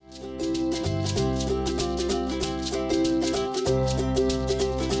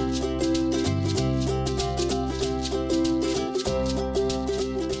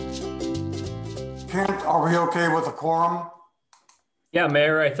okay with the quorum? Yeah,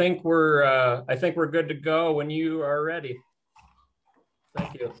 Mayor, I think we're good to go when you are ready.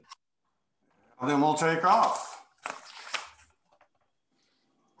 Thank you. Then we'll take off.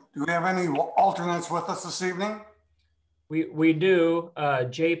 Do we have any alternates with us this evening? We do.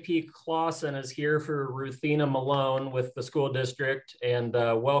 JP Clausen is here for Ruthina Malone with the school district, and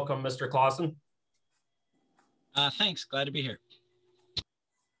welcome, Mr. Clausen. Thanks, glad to be here.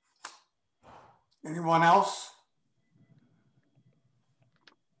 Anyone else?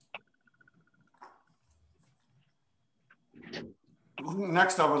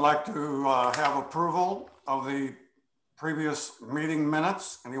 Next, I would like to have approval of the previous meeting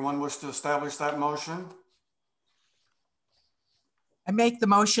minutes. Anyone wish to establish that motion? I make the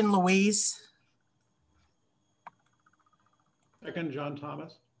motion, Louise. Second, John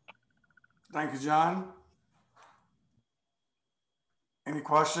Thomas. Thank you, John. Any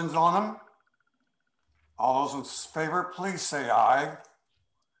questions on them? All those in favor, please say aye.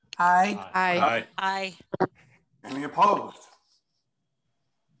 Aye. Aye. Aye. Any opposed?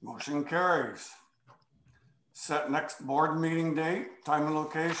 Motion carries. Set next board meeting date, time and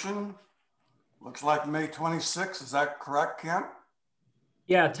location. Looks like May 26th. Is that correct, Kent?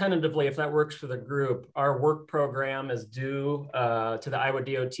 Yeah, tentatively, if that works for the group. Our work program is due to the Iowa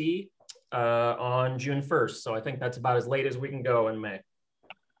DOT on June 1st. So I think that's about as late as we can go in May.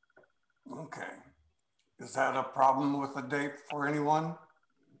 Okay. Is that a problem with the date for anyone?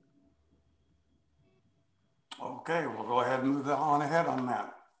 Okay, we'll go ahead and move on ahead on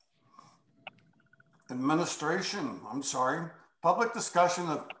that. Administration, I'm sorry. Public discussion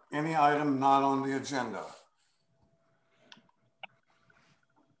of any item not on the agenda.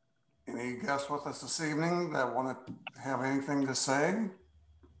 Any guests with us this evening that want to have anything to say?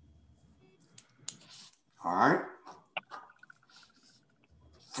 All right.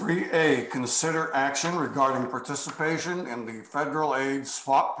 3A, consider action regarding participation in the federal aid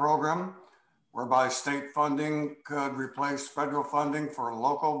swap program, whereby state funding could replace federal funding for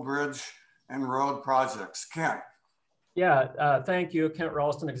local bridge and road projects. Kent. Yeah, thank you, Kent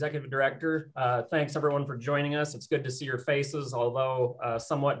Ralston, Executive Director. Thanks everyone for joining us. It's good to see your faces, although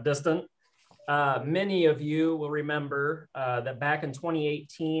somewhat distant. Many of you will remember that back in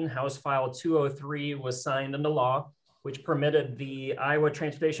 2018, House File 203 was signed into law, which permitted the Iowa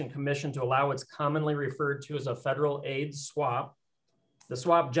Transportation Commission to allow what's commonly referred to as a federal aid swap. The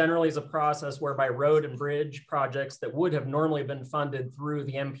swap generally is a process whereby road and bridge projects that would have normally been funded through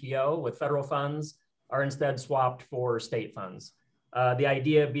the MPO with federal funds are instead swapped for state funds. The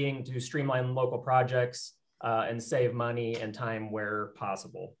idea being to streamline local projects and save money and time where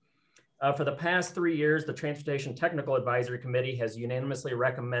possible. For the past 3 years, the Transportation Technical Advisory Committee has unanimously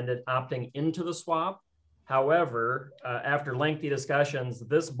recommended opting into the swap. However, after lengthy discussions,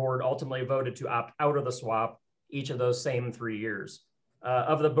 this board ultimately voted to opt out of the swap each of those same 3 years.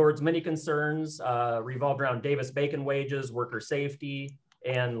 Of the board's many concerns revolved around Davis-Bacon wages, worker safety,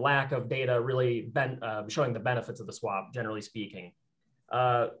 and lack of data really showing the benefits of the swap, generally speaking.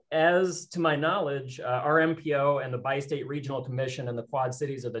 As to my knowledge, our MPO and the Bi-State Regional Commission and the Quad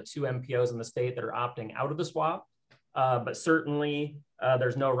Cities are the two MPOs in the state that are opting out of the swap. But certainly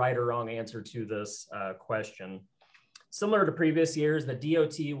there's no right or wrong answer to this question. Similar to previous years, the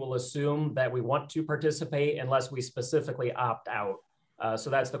DOT will assume that we want to participate unless we specifically opt out.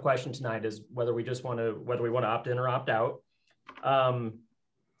 So that's the question tonight, is whether we want to opt in or opt out.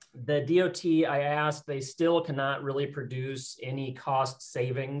 The DOT, I asked, they still cannot really produce any cost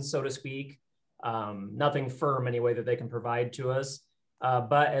savings, so to speak. Nothing firm anyway that they can provide to us.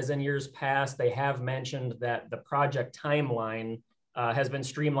 But as in years past, they have mentioned that the project timeline has been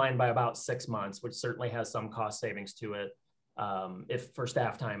streamlined by about 6 months, which certainly has some cost savings to it, if for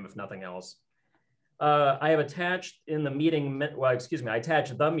staff time, if nothing else. I have attached in the meeting, I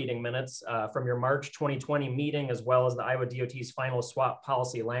attached the meeting minutes from your March 2020 meeting, as well as the Iowa DOT's final swap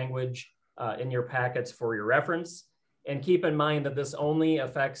policy language in your packets for your reference. And keep in mind that this only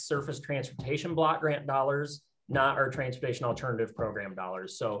affects surface transportation block grant dollars, not our transportation alternative program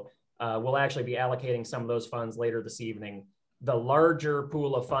dollars. So we'll actually be allocating some of those funds later this evening. The larger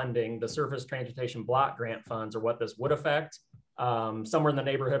pool of funding, the surface transportation block grant funds, are what this would affect. Somewhere in the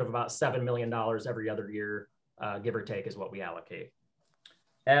neighborhood of about $7 million every other year, give or take, is what we allocate.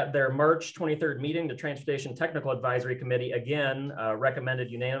 At their March 23rd meeting, the Transportation Technical Advisory Committee again recommended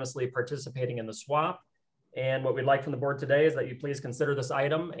unanimously participating in the swap. And what we'd like from the board today is that you please consider this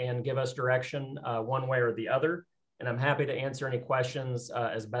item and give us direction one way or the other. And I'm happy to answer any questions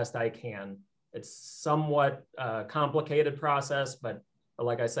as best I can. It's somewhat complicated process, but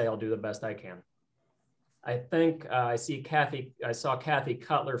like I say, I'll do the best I can. I think I saw Kathy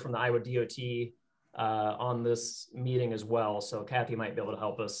Cutler from the Iowa DOT on this meeting as well. So Kathy might be able to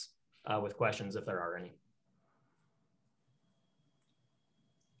help us with questions if there are any.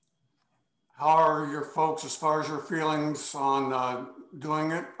 How are your folks as far as your feelings on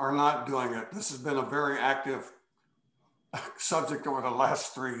doing it or not doing it? This has been a very active subject over the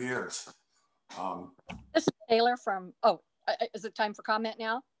last 3 years. This is Taylor from, is it time for comment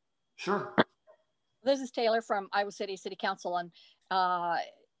now? Sure. This is Taylor from Iowa City City Council. And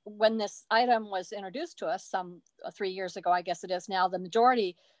when this item was introduced to us some 3 years ago, I guess it is now, the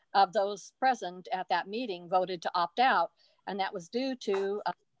majority of those present at that meeting voted to opt out. And that was due to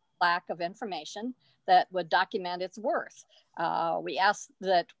a lack of information that would document its worth. We asked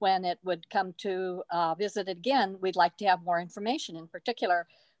that when it would come to visit it again, we'd like to have more information, in particular,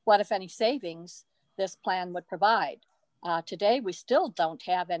 what, if any, savings this plan would provide. Today, we still don't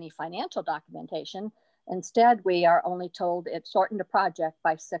have any financial documentation. Instead, we are only told it shortened a project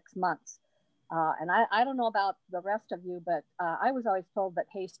by 6 months. And I don't know about the rest of you, but I was always told that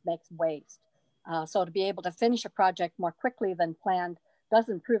haste makes waste. So to be able to finish a project more quickly than planned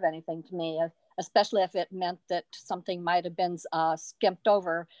doesn't prove anything to me, especially if it meant that something might have been skimped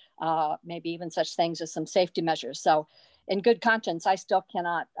over, maybe even such things as some safety measures. So in good conscience, I still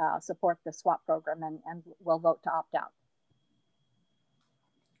cannot support the swap program and will vote to opt out.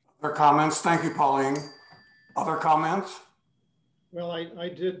 Other comments? Thank you, Pauline. Other comments? Well, I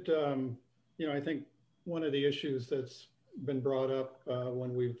did, I think one of the issues that's been brought up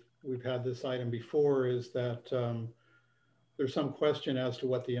when we've had this item before is that there's some question as to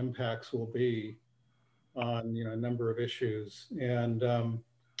what the impacts will be on a number of issues. And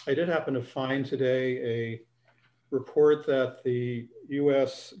I did happen to find today a report that the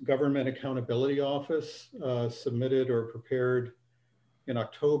U.S. Government Accountability Office submitted or prepared in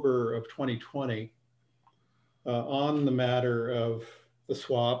October of 2020 on the matter of the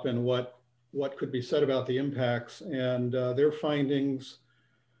swap and what could be said about the impacts. And their findings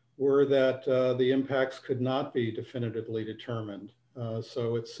were that the impacts could not be definitively determined.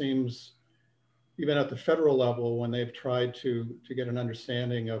 So it seems even at the federal level, when they've tried to get an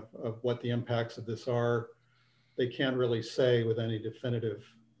understanding of what the impacts of this are, they can't really say with any definitive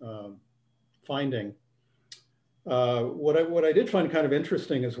finding. What I did find kind of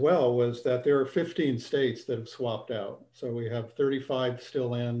interesting as well was that there are 15 states that have swapped out. So we have 35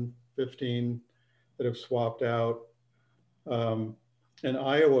 still in, 15 that have swapped out. And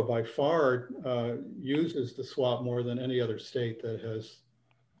Iowa by far uses the swap more than any other state that has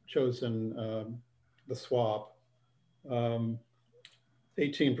chosen the swap. 18%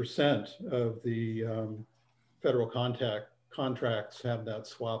 of the federal contracts have that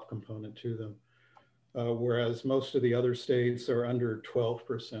swap component to them, whereas most of the other states are under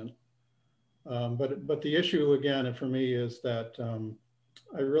 12%. But the issue again for me is that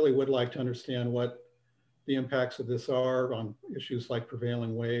I really would like to understand what the impacts of this are on issues like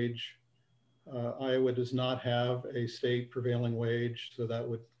prevailing wage. Iowa does not have a state prevailing wage, so that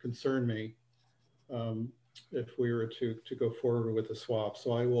would concern me if we were to go forward with the swap.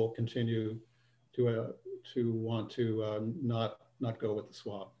 So I will continue to want to not go with the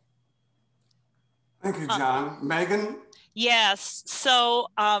swap. Thank you, John. Megan? Yes. So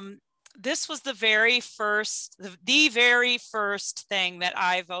this was the very first thing that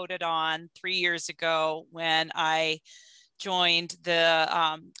I voted on 3 years ago when I joined the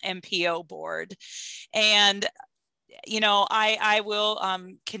MPO board. And I will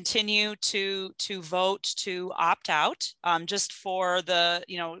continue to vote to opt out just for the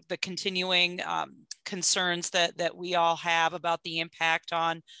the continuing concerns that we all have about the impact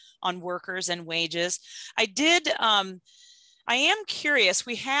on workers and wages. I am curious.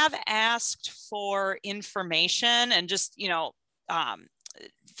 We have asked for information, and just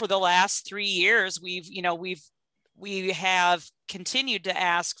for the last 3 years, we have continued to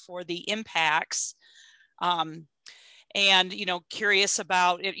ask for the impacts. And curious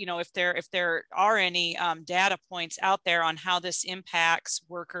about if there are any data points out there on how this impacts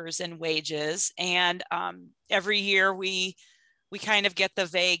workers and wages. And every year we kind of get the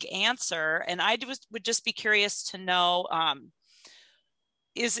vague answer. And I would just be curious to know,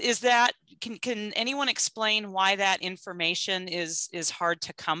 can anyone explain why that information is hard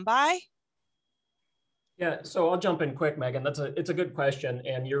to come by? Yeah, so I'll jump in quick, Megan. It's a good question,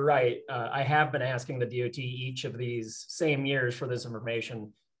 and you're right. I have been asking the DOT each of these same years for this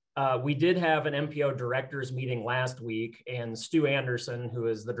information. We did have an MPO directors meeting last week, and Stu Anderson, who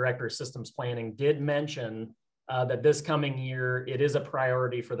is the director of systems planning, did mention that this coming year it is a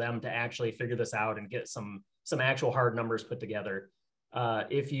priority for them to actually figure this out and get some actual hard numbers put together.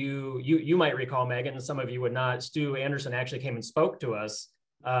 If you might recall, Megan, and some of you would not, Stu Anderson actually came and spoke to us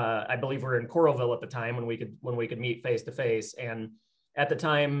I believe we were in Coralville at the time when we could meet face to face. And at the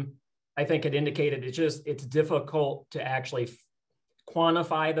time, I think it indicated it's difficult to actually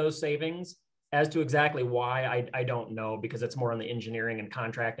quantify those savings. As to exactly why, I don't know, because it's more on the engineering and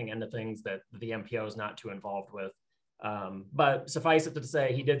contracting end of things that the MPO is not too involved with. But suffice it to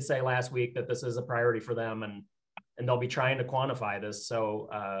say, he did say last week that this is a priority for them, and they'll be trying to quantify this. So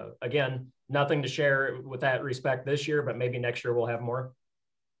again, nothing to share with that respect this year, but maybe next year we'll have more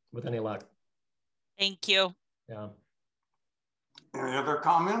with any luck. Thank you. Yeah. Any other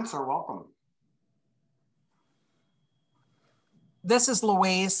comments are welcome. This is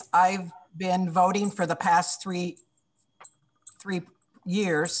Louise. I've been voting for the past three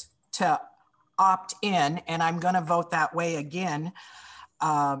years to opt in, and I'm going to vote that way again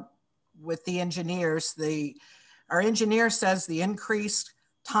with the engineers. Our engineer says the increased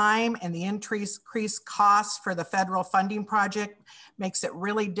time and the increased costs for the federal funding project makes it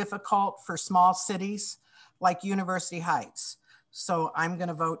really difficult for small cities like University Heights. So I'm going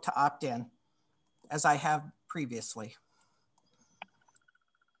to vote to opt in, as I have previously.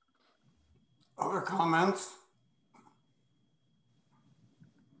 Other comments?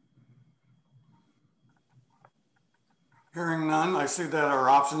 Hearing none, I see that our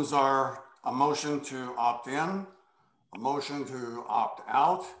options are a motion to opt in, a motion to opt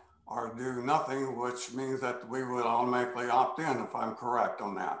out, or do nothing, which means that we would automatically opt in if I'm correct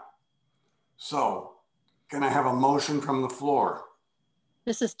on that. So can I have a motion from the floor?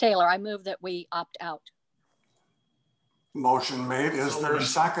 This is Taylor. I move that we opt out. Motion made. Is there a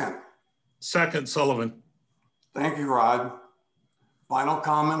second? Second, Sullivan. Thank you, Rod. Final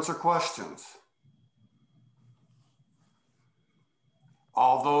comments or questions?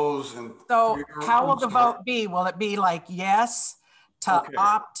 All those in So favor, how will the vote be? Will it be like yes to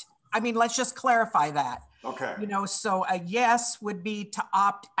opt? I mean, let's just clarify that. Okay. You know, so a yes would be to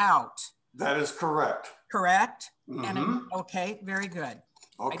opt out. That is correct. Correct? And okay, very good.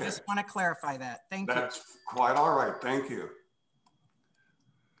 Okay. I just want to clarify that. Thank you. That's quite all right. Thank you.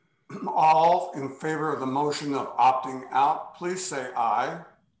 All in favor of the motion of opting out, please say aye.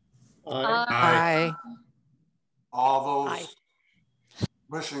 Aye. Aye. All those Aye.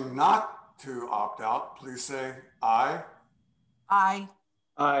 wishing not to opt out, please say aye. Aye.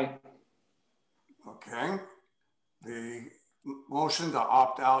 Aye. Okay. The motion to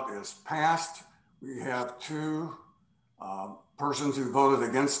opt out is passed. We have two persons who voted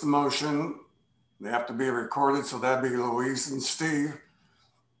against the motion. They have to be recorded, so that'd be Louise and Steve.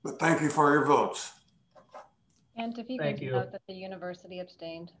 But thank you for your votes. And if you Thank can you. note that the university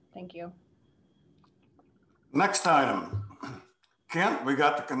abstained. Thank you. Next item. Kent, we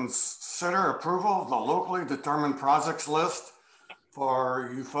got to consider approval of the locally determined projects list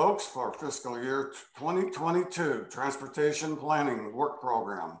for you folks for fiscal year 2022 transportation planning work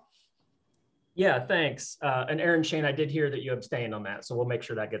program. Yeah, thanks. And Aaron Shane, I did hear that you abstained on that, so we'll make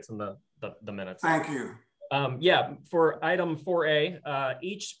sure that gets in the minutes. Thank you. Yeah, for item 4A,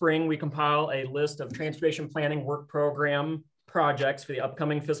 each spring we compile a list of transportation planning work program projects for the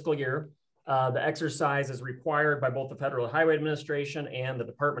upcoming fiscal year. The exercise is required by both the Federal Highway Administration and the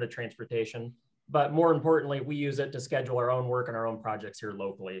Department of Transportation, but more importantly, we use it to schedule our own work and our own projects here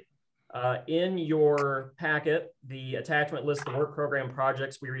locally. In your packet, the attachment lists the work program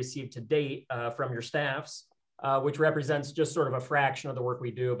projects we received to date from your staffs, which represents just sort of a fraction of the work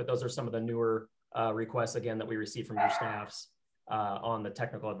we do, but those are some of the newer requests, again, that we received from your staffs on the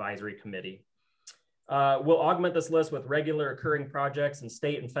Technical Advisory Committee. We'll augment this list with regular occurring projects and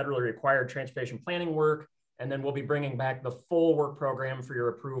state and federally required transportation planning work, and then we'll be bringing back the full work program for your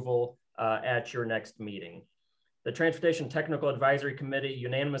approval at your next meeting. The Transportation Technical Advisory Committee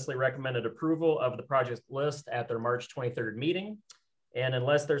unanimously recommended approval of the project list at their March 23rd meeting. And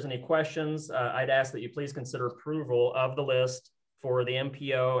unless there's any questions, I'd ask that you please consider approval of the list for the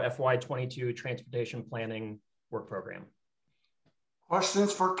MPO FY22 Transportation Planning Work Program.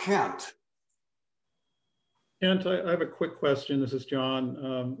 Questions for Kent? Kent, I have a quick question. This is John.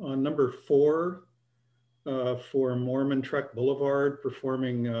 On number 4, for Mormon Trek Boulevard,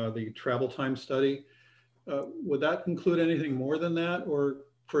 performing the travel time study, would that include anything more than that? Or,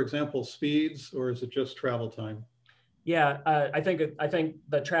 for example, speeds, or is it just travel time? Yeah, I think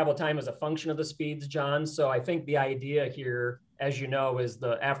the travel time is a function of the speeds, John. So I think the idea here, as you know, is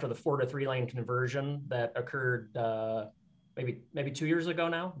after the 4 to 3 lane conversion that occurred maybe 2 years ago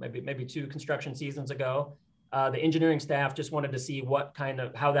now, maybe 2 construction seasons ago. The engineering staff just wanted to see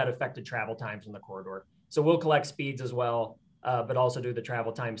how that affected travel times in the corridor. So we'll collect speeds as well, but also do the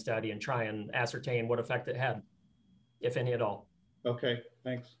travel time study and try and ascertain what effect it had, if any at all. Okay,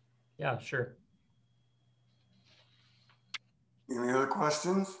 thanks. Yeah, sure. Any other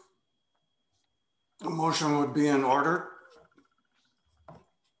questions? A motion would be in order.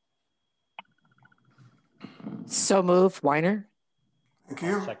 So move, Weiner. Thank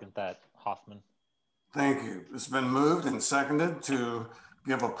you. I'll second that, Hoffman. Thank you. It's been moved and seconded to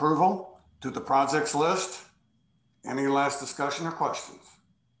give approval to the projects list. Any last discussion or questions?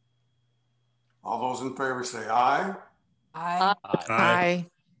 All those in favor say aye. Aye. Aye.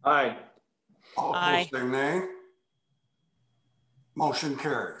 Aye. All Aye. opposed say nay. Motion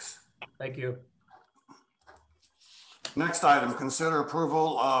carries. Thank you. Next item, consider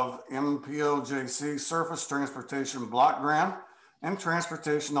approval of MPOJC Surface Transportation Block Grant and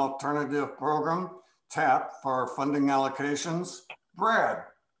Transportation Alternative Program, TAP, for funding allocations. Brad.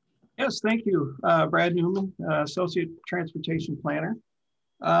 Yes, thank you. Brad Newman, Associate Transportation Planner.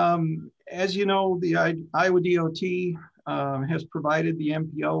 As you know, the Iowa DOT has provided the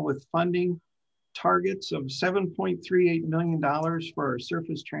MPO with funding targets of $7.38 million for our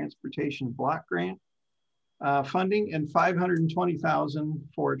surface transportation block grant funding and $520,000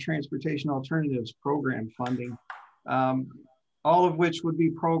 for transportation alternatives program funding, all of which would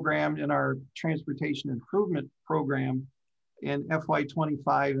be programmed in our transportation improvement program in FY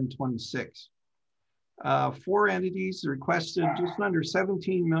 25 and 26. 4 entities requested just under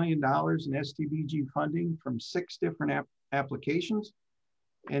 $17 million in STBG funding from 6 different applications,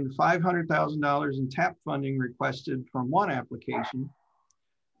 and $500,000 in TAP funding requested from 1 application.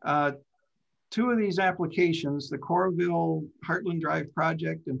 2 of these applications, the Coralville Heartland Drive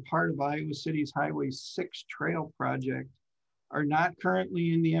project and part of Iowa City's Highway 6 Trail project, are not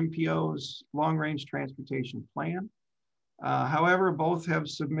currently in the MPO's long-range transportation plan. However, both have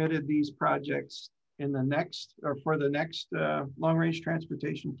submitted these projects in the next, or for the next long-range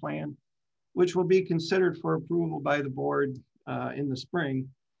transportation plan, which will be considered for approval by the board in the spring,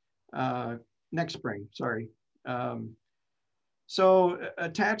 next spring, sorry. So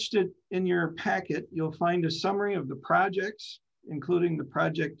attached in your packet, you'll find a summary of the projects, including the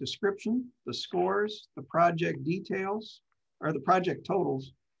project description, the scores, the project details, or the project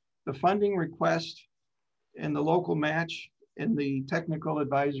totals, the funding request, and the local match, and the technical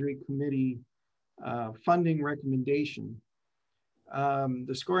advisory committee funding recommendation.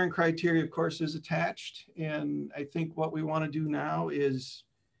 The scoring criteria, of course, is attached. And I think what we want to do now is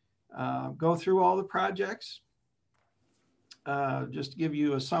go through all the projects, just to give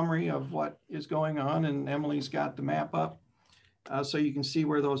you a summary of what is going on. And Emily's got the map up so you can see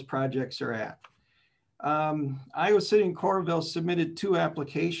where those projects are at. Iowa City and Coralville submitted 2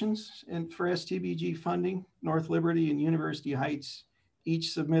 applications for STBG funding. North Liberty and University Heights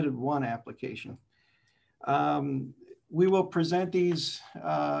each submitted 1 application. We will present these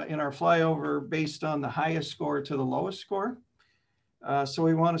in our flyover based on the highest score to the lowest score. So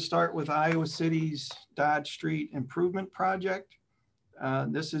we want to start with Iowa City's Dodge Street Improvement Project.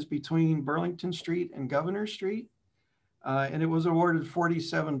 This is between Burlington Street and Governor Street. And it was awarded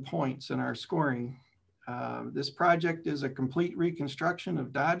 47 points in our scoring. This project is a complete reconstruction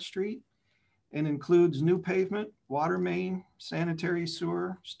of Dodge Street and includes new pavement, water main, sanitary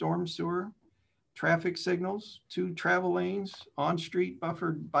sewer, storm sewer, traffic signals, 2 travel lanes, on-street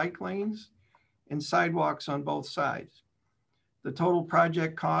buffered bike lanes, and sidewalks on both sides. The total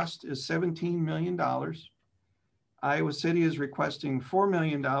project cost is $17 million. Iowa City is requesting $4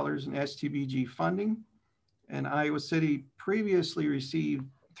 million in STBG funding, and Iowa City previously received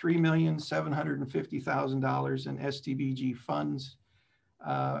 $3,750,000 in STBG funds.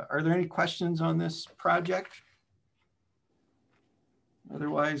 Are there any questions on this project?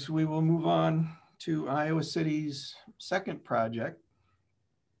 Otherwise, we will move on to Iowa City's second project,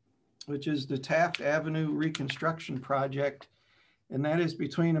 which is the Taft Avenue Reconstruction Project. And that is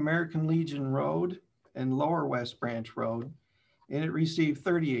between American Legion Road and Lower West Branch Road. And it received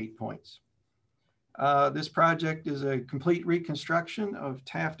 38 points. This project is a complete reconstruction of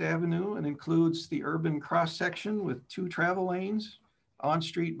Taft Avenue and includes the urban cross-section with 2 travel lanes,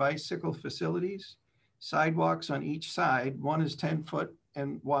 on-street bicycle facilities, sidewalks on each side. 1 is 10 foot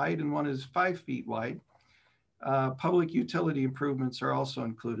and wide and 1 is 5 feet wide. Public utility improvements are also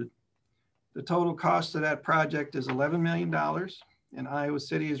included. The total cost of that project is $11 million, and Iowa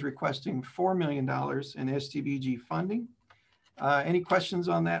City is requesting $4 million in STBG funding. Any questions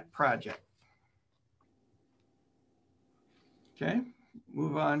on that project? Okay,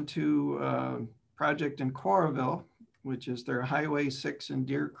 move on to project in Coralville, which is their Highway 6 and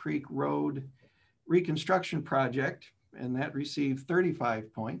Deer Creek Road reconstruction project, and that received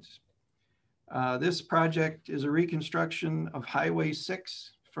 35 points. This project is a reconstruction of Highway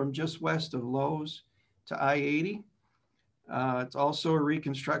 6 from just west of Lowe's to I-80. It's also a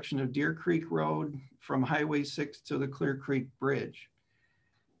reconstruction of Deer Creek Road from Highway 6 to the Clear Creek Bridge.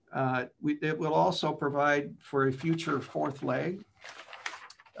 It will also provide for a future fourth leg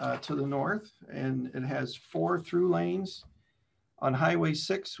to the north, and it has 4 through lanes on Highway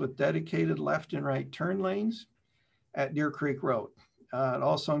 6 with dedicated left and right turn lanes at Deer Creek Road. It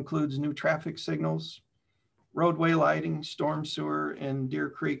also includes new traffic signals, roadway lighting, storm sewer, and Deer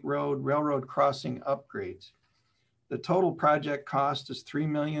Creek Road railroad crossing upgrades. The total project cost is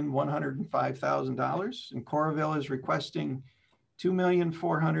 $3,105,000, and Coralville is requesting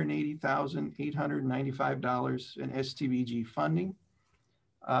 $2,480,895 in STBG funding.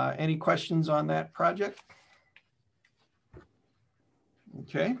 Any questions on that project?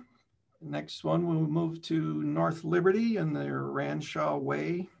 Okay, next one, we'll move to North Liberty and their Ranshaw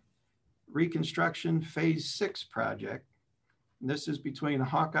Way Reconstruction Phase 6 project. And this is between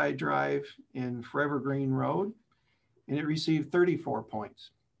Hawkeye Drive and Forever Green Road, and it received 34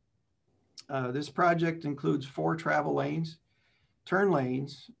 points. This project includes 4 travel lanes, turn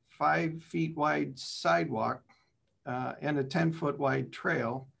lanes, 5 feet wide sidewalk, and a 10-foot wide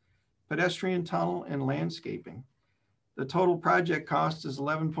trail, pedestrian tunnel, and landscaping. The total project cost is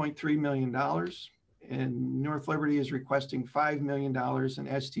 $11.3 million, and North Liberty is requesting $5 million in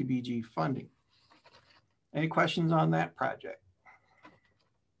STBG funding. Any questions on that project?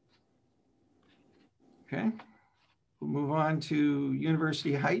 Okay, we'll move on to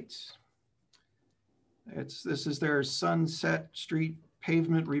University Heights. This is their Sunset Street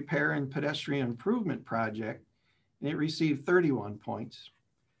Pavement Repair and Pedestrian Improvement Project, and it received 31 points.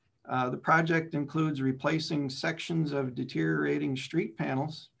 The project includes replacing sections of deteriorating street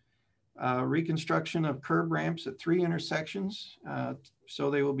panels, reconstruction of curb ramps at 3 intersections, so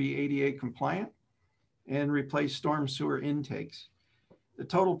they will be ADA compliant, and replace storm sewer intakes. The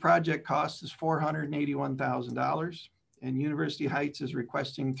total project cost is $481,000, and University Heights is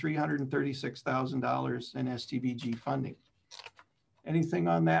requesting $336,000 in STBG funding. Anything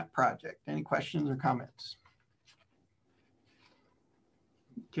on that project? Any questions or comments?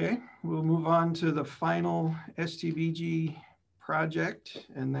 Okay, we'll move on to the final STBG project,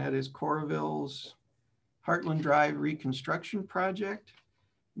 and that is Coralville's Heartland Drive Reconstruction Project.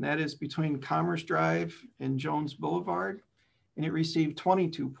 And that is between Commerce Drive and Jones Boulevard, and it received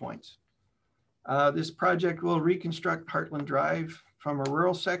 22 points. This project will reconstruct Heartland Drive from a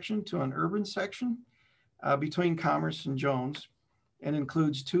rural section to an urban section between Commerce and Jones, and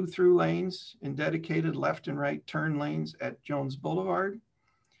includes 2 through lanes and dedicated left and right turn lanes at Jones Boulevard,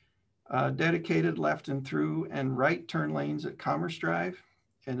 dedicated left and through and right turn lanes at Commerce Drive,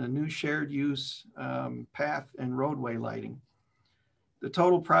 and a new shared use path and roadway lighting. The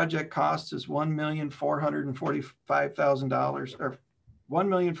total project cost is $1,445,000 or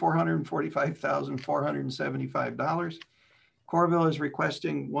 $1,445,475. Coralville is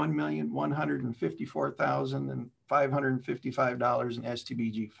requesting $1,154,555 in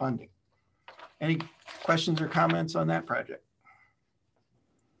STBG funding. Any questions or comments on that project?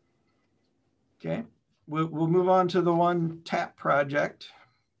 Okay, we'll move on to the one TAP project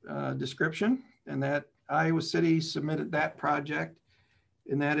description, and that Iowa City submitted that project,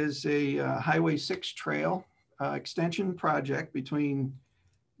 and that is a Highway 6 trail extension project between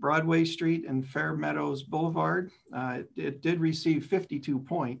Broadway Street and Fair Meadows Boulevard. It did receive 52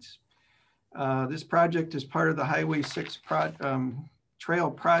 points. This project is part of the Highway 6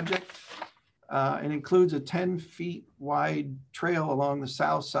 trail project and includes a 10 feet wide trail along the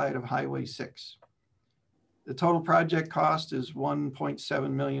south side of Highway 6. The total project cost is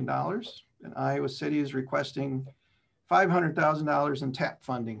 $1.7 million, and Iowa City is requesting $500,000 in TAP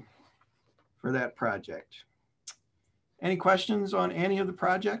funding for that project. Any questions on any of the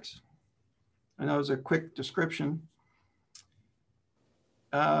projects? I know it was a quick description.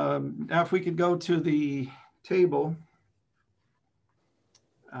 Now, if we could go to the table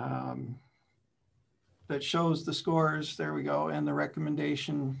that shows the scores, there we go, and the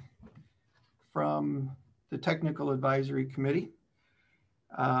recommendation from the Technical Advisory Committee.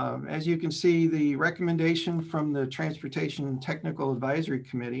 As you can see, the recommendation from the Transportation Technical Advisory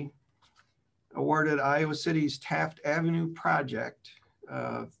Committee awarded Iowa City's Taft Avenue project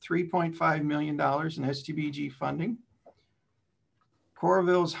 $3.5 million in STBG funding.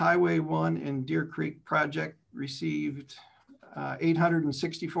 Coralville's Highway 1 and Deer Creek project received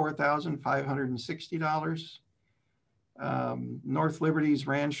 $864,560. North Liberty's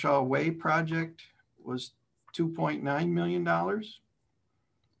Ranshaw Way project was $2.9 million.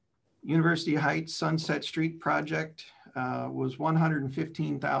 University Heights Sunset Street project was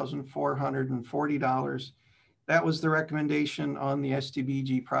 $115,440. That was the recommendation on the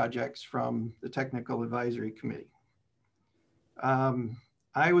STBG projects from the Technical Advisory Committee.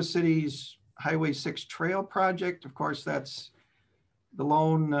 Iowa City's Highway 6 Trail Project. Of course, that's the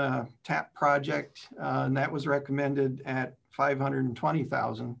lone TAP project, and that was recommended at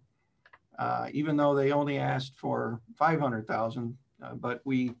 $520,000, even though they only asked for $500,000. But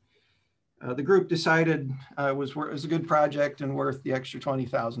the group decided it was a good project and worth the extra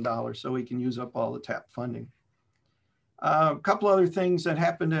 $20,000, so we can use up all the TAP funding. A couple other things that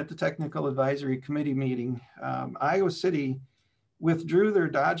happened at the Technical Advisory Committee meeting. Iowa City withdrew their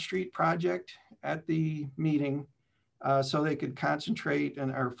Dodge Street project at the meeting so they could concentrate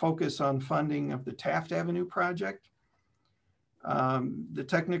or focus on funding of the Taft Avenue project. The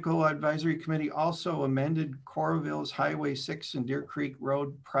Technical Advisory Committee also amended Coralville's Highway 6 and Deer Creek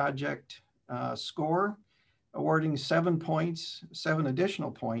Road project score, awarding 7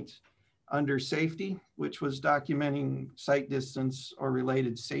 additional points under safety, which was documenting site distance or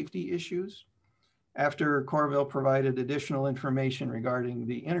related safety issues, after Coralville provided additional information regarding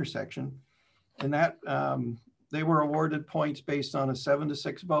the intersection. And that they were awarded points based on a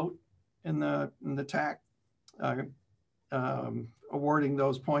 7-6 vote in the TAC, awarding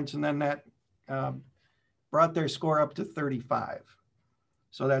those points, and then that brought their score up to 35.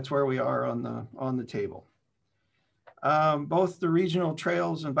 So that's where we are on the table. Both the Regional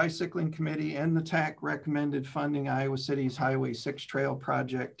Trails and Bicycling Committee and the TAC recommended funding Iowa City's Highway 6 Trail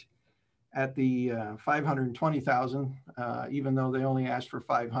project at the $520,000, even though they only asked for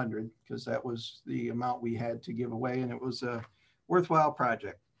 $500, because that was the amount we had to give away, and it was a worthwhile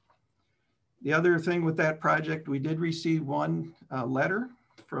project. The other thing with that project, we did receive one letter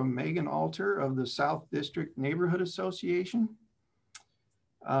from Megan Alter of the South District Neighborhood Association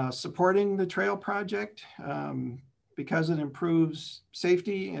supporting the trail project because it improves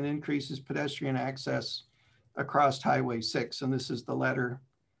safety and increases pedestrian access across Highway 6. And this is the letter.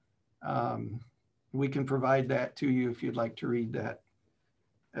 We can provide that to you if you'd like to read that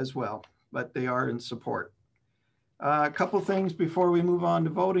as well, but they are in support. A couple things before we move on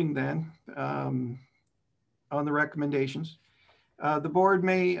to voting then on the recommendations. The board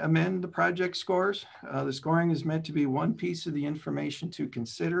may amend the project scores. The scoring is meant to be one piece of the information to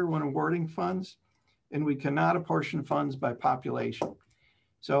consider when awarding funds, and we cannot apportion funds by population.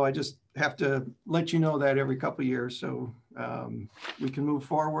 So I just have to let you know that every couple of years, so we can move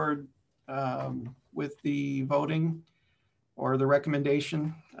forward with the voting or the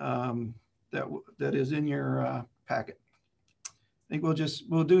recommendation that is in your packet. I think we'll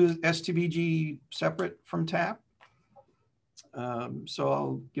do STBG separate from TAP. So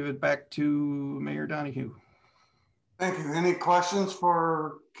I'll give it back to Mayor Donahue. Thank you. Any questions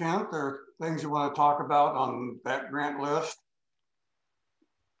for Kent or things you want to talk about on that grant list?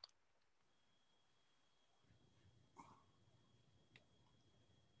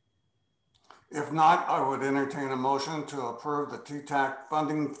 If not, I would entertain a motion to approve the TTAC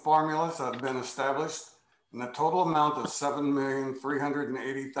funding formulas that have been established in the total amount of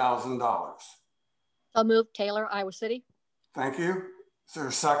 $7,380,000. I'll move. Taylor, Iowa City. Thank you. Is there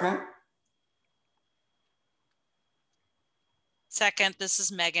a second? Second, this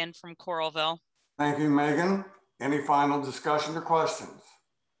is Megan from Coralville. Thank you, Megan. Any final discussion or questions?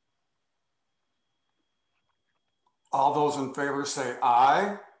 All those in favor say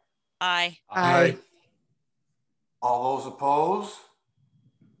aye. Aye. Aye. All those opposed?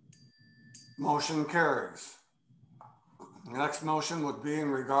 Motion carries. The next motion would be in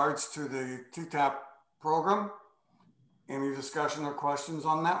regards to the TTAP program. Any discussion or questions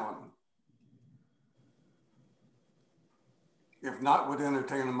on that one? If not, would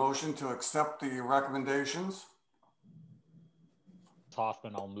entertain a motion to accept the recommendations.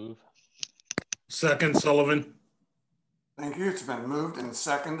 Hoffman, I'll move. Second, Sullivan. Thank you. It's been moved and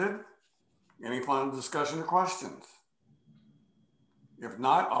seconded. Any final discussion or questions? If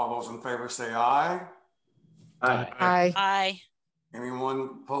not, all those in favor say aye. Aye. Aye. Aye.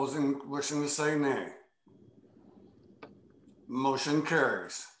 Anyone opposing, wishing to say nay? Motion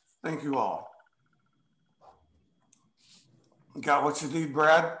carries. Thank you all. Got what you need,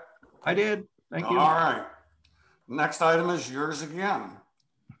 Brad? I did. Thank you. All right. Next item is yours again.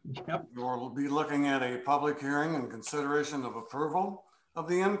 Yep. You'll be looking at a public hearing and consideration of approval of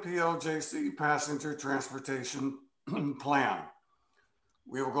the MPOJC passenger transportation plan.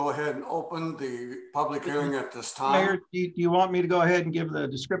 We will go ahead and open the public hearing at this time. Mayor, do you want me to go ahead and give the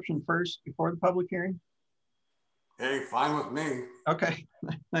description first before the public hearing? Hey, fine with me. Okay,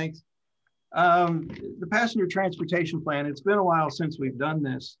 thanks. The passenger transportation plan, it's been a while since we've done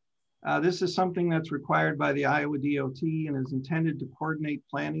this. This is something that's required by the Iowa DOT and is intended to coordinate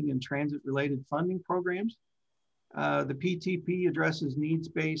planning and transit-related funding programs. The PTP addresses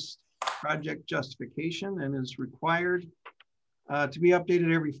needs-based project justification and is required to be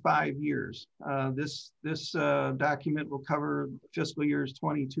updated every 5 years. This document will cover fiscal years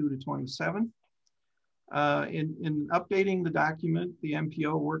 22 to 27. In updating the document, the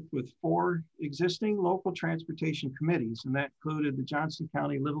MPO worked with 4 existing local transportation committees, and that included the Johnson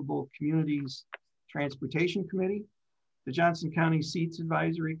County Livable Communities Transportation Committee, the Johnson County Seats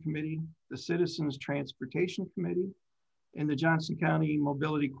Advisory Committee, the Citizens Transportation Committee, and the Johnson County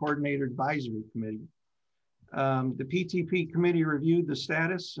Mobility Coordinator Advisory Committee. The PTP committee reviewed the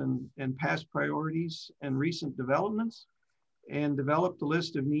status and past priorities and recent developments and developed a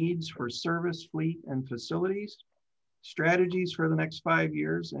list of needs for service, fleet, and facilities, strategies for the next 5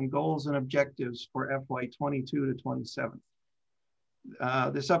 years, and goals and objectives for FY 22 to 27.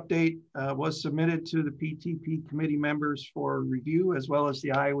 This update was submitted to the PTP committee members for review, as well as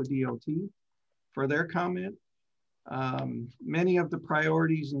the Iowa DOT for their comment. Many of the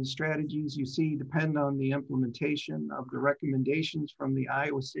priorities and strategies you see depend on the implementation of the recommendations from the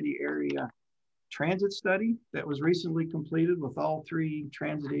Iowa City area transit study that was recently completed with all 3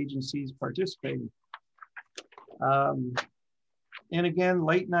 transit agencies participating. And again,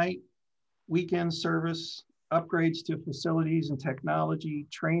 late night, weekend service, upgrades to facilities and technology,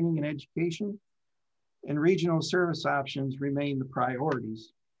 training and education, and regional service options remain the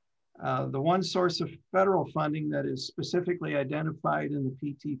priorities. The one source of federal funding that is specifically identified in the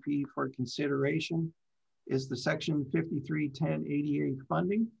PTP for consideration is the Section 531088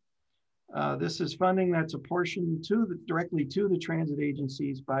 funding. This is funding that's apportioned directly to the transit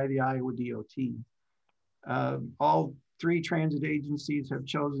agencies by the Iowa DOT. All 3 transit agencies have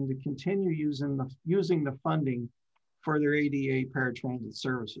chosen to continue using the funding for their ADA paratransit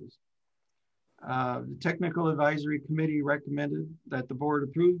services. The Technical Advisory Committee recommended that the board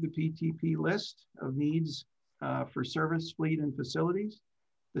approve the PTP list of needs for service, fleet, and facilities,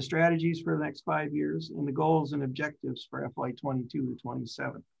 the strategies for the next 5 years, and the goals and objectives for FY 22 to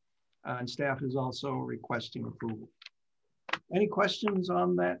 27. And staff is also requesting approval. Any questions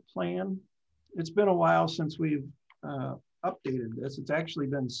on that plan? It's been a while since we've updated this. It's actually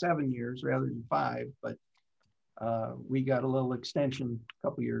been 7 years rather than 5, but we got a little extension a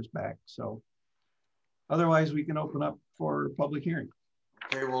couple years back. So otherwise we can open up for public hearing.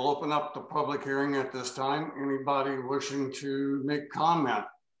 Okay, we'll open up the public hearing at this time. Anybody wishing to make comment?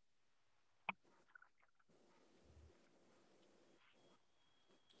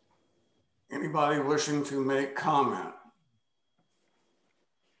 Anybody wishing to make comment?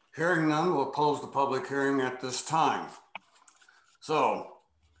 Hearing none, we'll close the public hearing at this time. So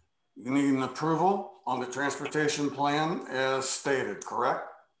you need an approval on the transportation plan as stated, correct?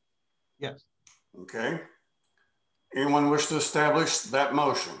 Yes. Okay. Anyone wish to establish that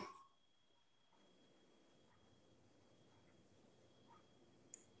motion?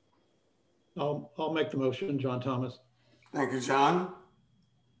 I'll make the motion, John Thomas. Thank you, John.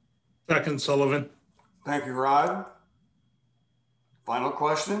 Second, Sullivan. Thank you, Rod. Final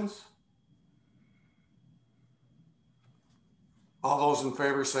questions? All those in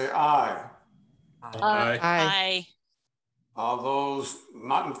favor say aye. Aye. Aye. All those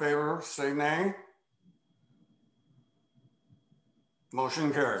not in favor say nay.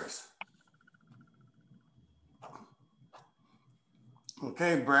 Motion carries.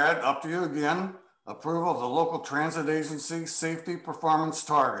 Okay, Brad, up to you again. Approval of the local transit agency safety performance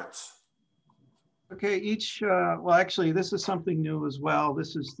targets. Okay, well, actually, this is something new as well.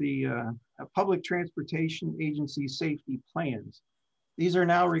 This is the Public Transportation Agency Safety Plans. These are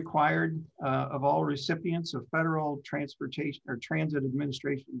now required of all recipients of federal transportation or transit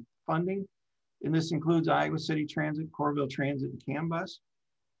administration funding. And this includes Iowa City Transit, Corville Transit, and CAN Bus.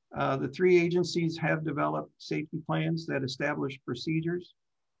 The 3 agencies have developed safety plans that establish procedures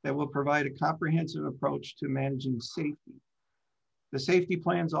that will provide a comprehensive approach to managing safety. The safety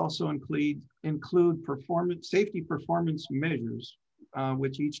plans also include safety performance measures,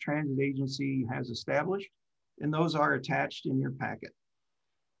 which each transit agency has established, and those are attached in your packet.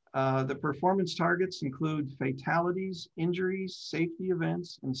 The performance targets include fatalities, injuries, safety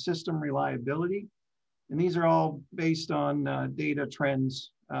events, and system reliability. And these are all based on data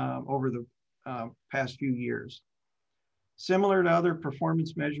trends over the past few years. Similar to other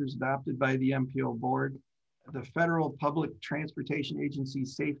performance measures adopted by the MPO board, the Federal Public Transportation Agency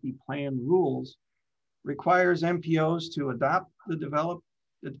Safety Plan rules requires MPOs to adopt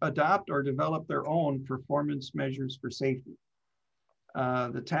or develop their own performance measures for safety.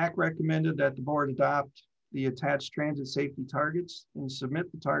 The TAC recommended that the board adopt the attached transit safety targets and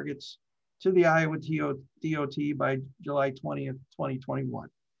submit the targets to the Iowa DOT by July 20th, 2021.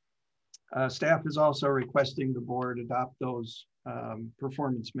 Staff is also requesting the board adopt those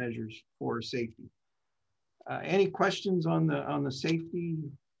performance measures for safety. Any questions on the safety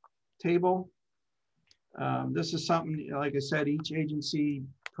table? This is something, like I said, each agency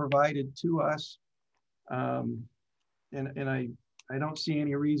provided to us. And I don't see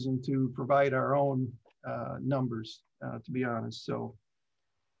any reason to provide our own numbers, to be honest. So,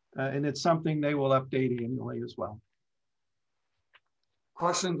 and it's something they will update annually as well.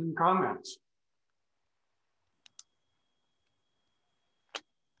 Questions and comments?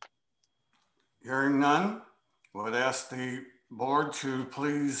 Hearing none, I would ask the board to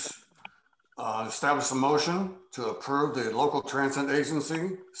please establish a motion to approve the local transit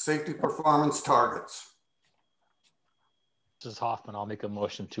agency safety performance targets. This is Hoffman. I'll make a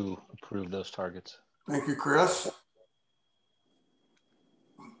motion to approve those targets. Thank you, Chris.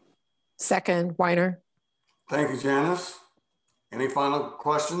 Second, Weiner. Thank you, Janice. Any final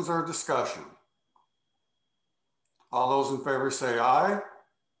questions or discussion? All those in favor say aye.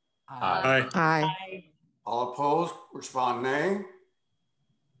 Aye. Aye. All opposed, respond nay.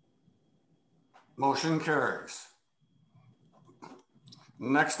 Motion carries.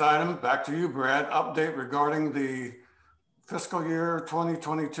 Next item, back to you, Brad. Update regarding the fiscal year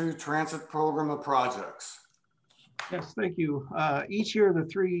 2022 transit program of projects. Yes, thank you. Each year, the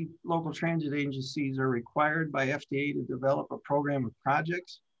 3 local transit agencies are required by FDA to develop a program of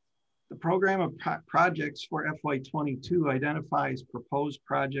projects. The program of projects for FY22 identifies proposed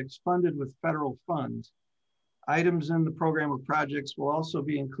projects funded with federal funds. Items in the program of projects will also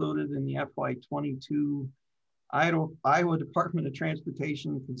be included in the FY22 Iowa Department of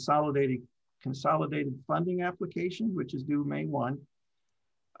Transportation consolidated funding application, which is due May 1.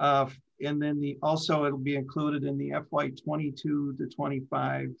 And then also it'll be included in the FY22 to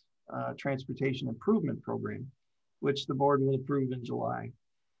 25 Transportation Improvement Program, which the board will approve in July.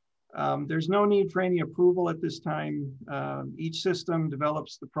 There's no need for any approval at this time. Each system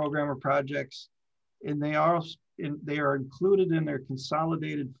develops the program or projects, and they are included in their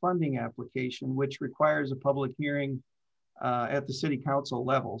consolidated funding application, which requires a public hearing at the city council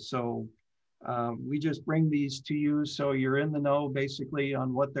level. So we just bring these to you so you're in the know basically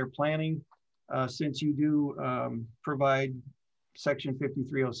on what they're planning, since you do provide Section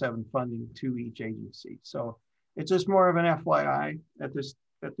 5307 funding to each agency. So it's just more of an FYI at this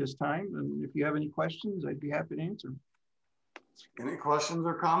time. And if you have any questions, I'd be happy to answer. Any questions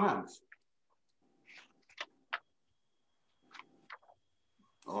or comments?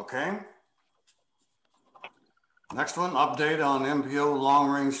 Okay. Next one, update on MPO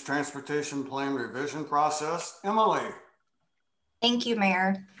long-range transportation plan revision process. Emily. Thank you,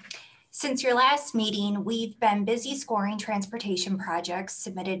 Mayor. Since your last meeting, we've been busy scoring transportation projects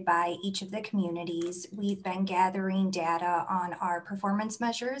submitted by each of the communities. We've been gathering data on our performance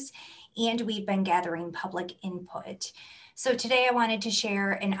measures, and we've been gathering public input. So today I wanted to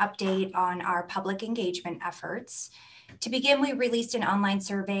share an update on our public engagement efforts. To begin, we released an online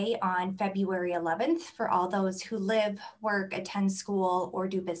survey on February 11th for all those who live, work, attend school, or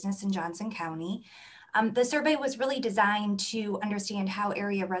do business in Johnson County. The survey was really designed to understand how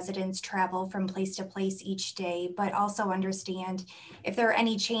area residents travel from place to place each day, but also understand if there are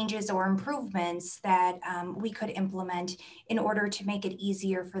any changes or improvements that we could implement in order to make it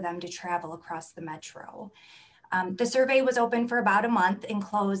easier for them to travel across the metro. The survey was open for about a month and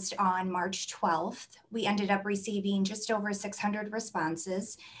closed on March 12th. We ended up receiving just over 600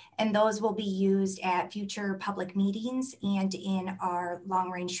 responses, and those will be used at future public meetings and in our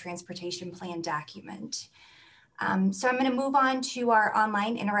long-range transportation plan document. So I'm going to move on to our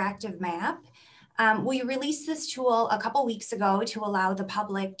online interactive map. We released this tool a couple weeks ago to allow the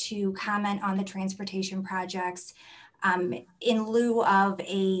public to comment on the transportation projects in lieu of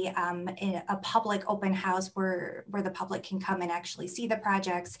a public open house where the public can come and actually see the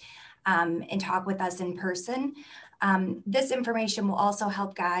projects and talk with us in person. This information will also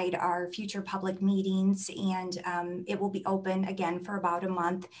help guide our future public meetings, and it will be open again for about a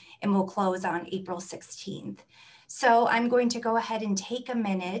month and will close on April 16th. So I'm going to go ahead and take a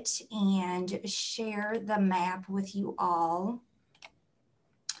minute and share the map with you all.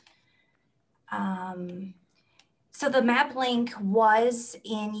 So the map link was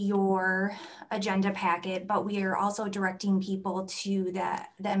in your agenda packet, but we are also directing people to the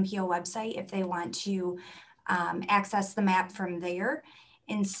MPO website if they want to access the map from there.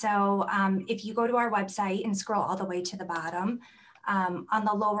 And so if you go to our website and scroll all the way to the bottom, on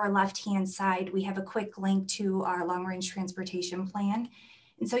the lower left-hand side, we have a quick link to our long-range transportation plan.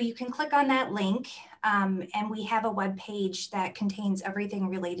 And so you can click on that link and we have a web page that contains everything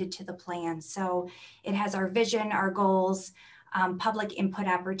related to the plan. So it has our vision, our goals, public input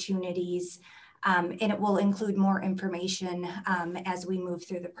opportunities, and it will include more information as we move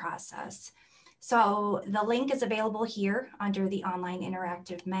through the process. So the link is available here under the online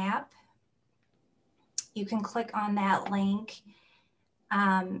interactive map. You can click on that link.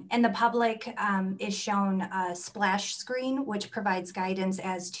 And the public is shown a splash screen, which provides guidance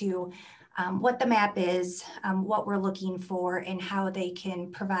as to what the map is, what we're looking for, and how they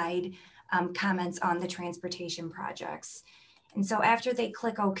can provide comments on the transportation projects. And so after they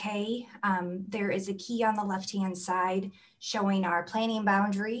click OK, there is a key on the left-hand side showing our planning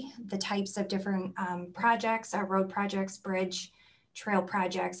boundary, the types of different projects, our road projects, bridge, trail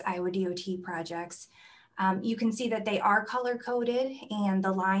projects, Iowa DOT projects. You can see that they are color coded and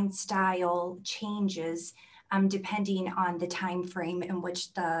the line style changes depending on the time frame in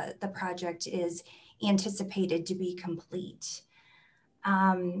which the project is anticipated to be complete.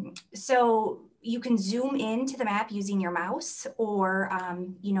 So you can zoom into the map using your mouse, or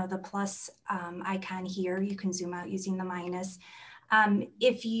you know, the plus icon here, you can zoom out using the minus.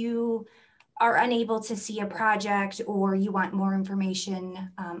 If you are unable to see a project or you want more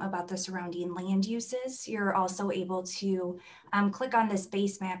information about the surrounding land uses, you're also able to click on this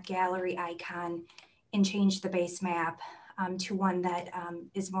base map gallery icon and change the base map to one that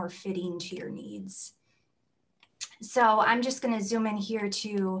is more fitting to your needs. So I'm just going to zoom in here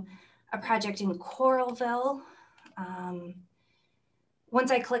to a project in Coralville. Once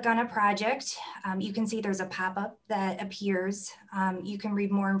I click on a project, you can see there's a pop-up that appears. You can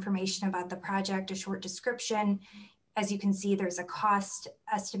read more information about the project, a short description. As you can see, there's a cost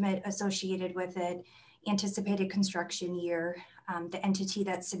estimate associated with it, anticipated construction year, the entity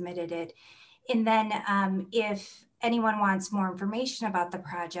that submitted it. And then if anyone wants more information about the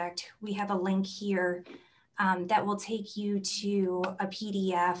project, we have a link here that will take you to a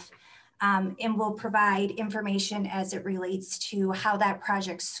PDF and will provide information as it relates to how that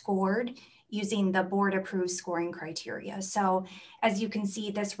project scored using the board approved scoring criteria. So as you can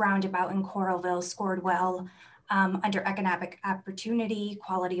see, this roundabout in Coralville scored well under economic opportunity,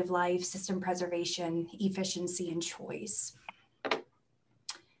 quality of life, system preservation, efficiency, and choice.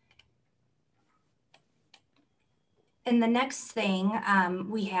 And the next thing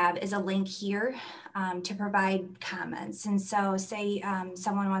we have is a link here to provide comments. And so say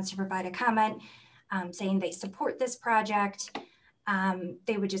someone wants to provide a comment saying they support this project,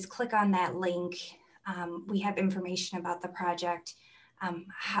 they would just click on that link. We have information about the project.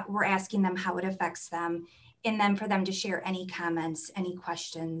 We're asking them how it affects them, and then for them to share any comments, any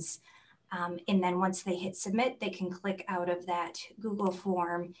questions. And then once they hit submit, they can click out of that Google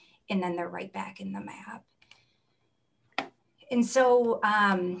form, and then they're right back in the map. And so,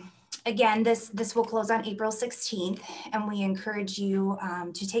 again, this will close on April 16th, and we encourage you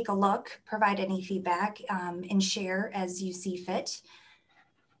to take a look, provide any feedback, and share as you see fit.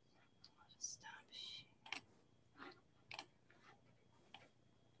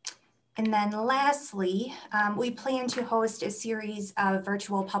 And then lastly, we plan to host a series of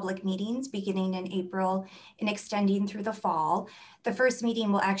virtual public meetings beginning in April and extending through the fall. The first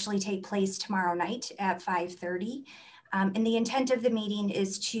meeting will actually take place tomorrow night at 5:30. And the intent of the meeting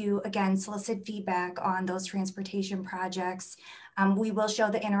is to, again, solicit feedback on those transportation projects. We will show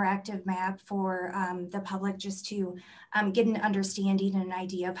the interactive map for the public just to get an understanding and an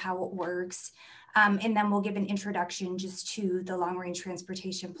idea of how it works. And then we'll give an introduction just to the long-range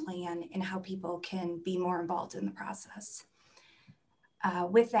transportation plan and how people can be more involved in the process.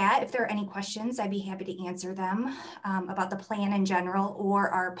 With that, if there are any questions, I'd be happy to answer them about the plan in general or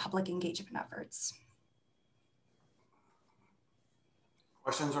our public engagement efforts.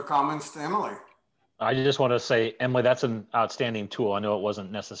 Questions or comments to Emily? I just want to say, Emily, that's an outstanding tool. I know it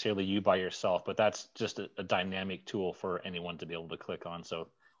wasn't necessarily you by yourself, but that's just a dynamic tool for anyone to be able to click on. So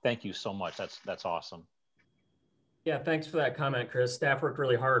thank you so much. That's awesome. Yeah, thanks for that comment, Chris. Staff worked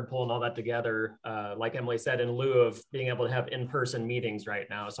really hard pulling all that together. Like Emily said, in lieu of being able to have in-person meetings right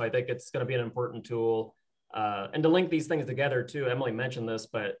now. So I think it's going to be an important tool. And to link these things together too, Emily mentioned this,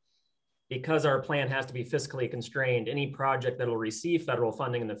 but because our plan has to be fiscally constrained, any project that will receive federal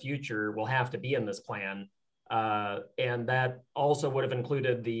funding in the future will have to be in this plan. And that also would have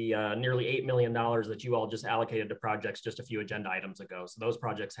included the nearly $8 million that you all just allocated to projects just a few agenda items ago. So those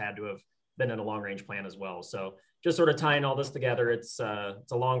projects had to have been in a long range plan as well. So just sort of tying all this together, it's a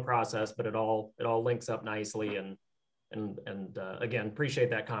long process, but it all links up nicely. And again, appreciate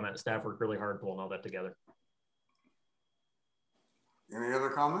that comment. Staff worked really hard pulling all that together. Any other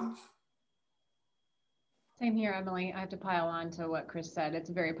comments? Same here, Emily. I have to pile on to what Chris said. It's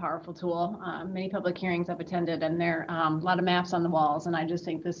a very powerful tool. Many public hearings I've attended, and there are a lot of maps on the walls. And I just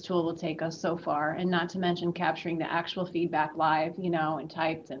think this tool will take us so far, and not to mention capturing the actual feedback live, you know, and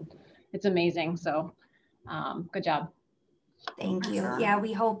typed, and it's amazing. So good job. Thank you. Sharon? Yeah,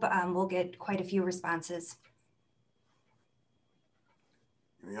 we hope we'll get quite a few responses.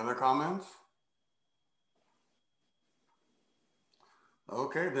 Any other comments?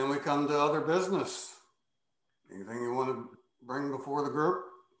 Okay, then we come to other business. Anything you want to bring before the group?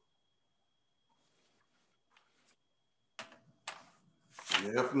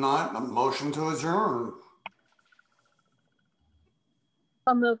 If not, a motion to adjourn.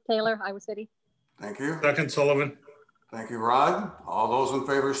 I'll move Taylor, Iowa City. Thank you. Second, Sullivan. Thank you, Rod. All those in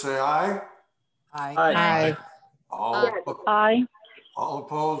favor say aye. Aye. Aye. Aye. All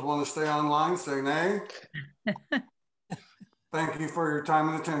opposed want to stay online, say nay. Thank you for your time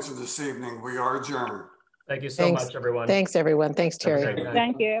and attention this evening. We are adjourned. Thank you so much, everyone. Thanks, everyone. Thanks, Have a Terry. great night.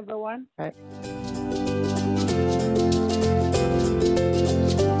 Thank you, everyone. All right.